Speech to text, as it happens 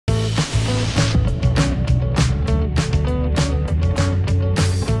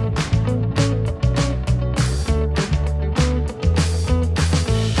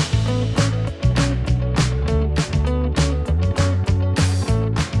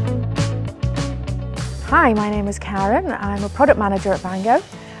Hi, my name is Karen. I'm a product manager at Vango.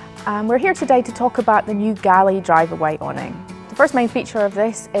 We're here today to talk about the new Galli drive-away awning. The first main feature of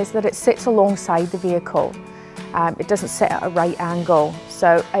this is that it sits alongside the vehicle. It doesn't sit at a right angle,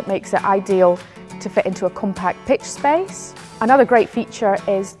 so it makes it ideal to fit into a compact pitch space. Another great feature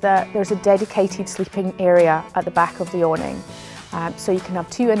is that there's a dedicated sleeping area at the back of the awning. So you can have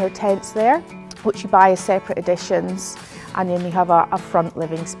two inner tents there, which you buy as separate editions, and then you have a front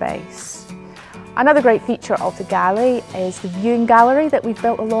living space. Another great feature of the Galli is the viewing gallery that we've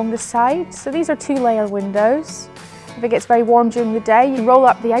built along the side. So these are two-layer windows. If it gets very warm during the day, you roll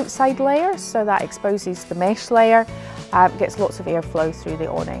up the outside layer, so that exposes the mesh layer, gets lots of airflow through the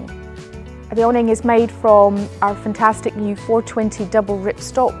awning. The awning is made from our fantastic new 420 double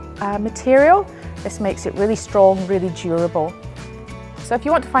ripstop material. This makes it really strong, really durable. So if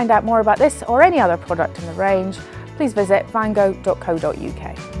you want to find out more about this or any other product in the range, please visit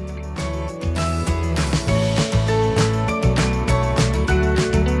vango.co.uk.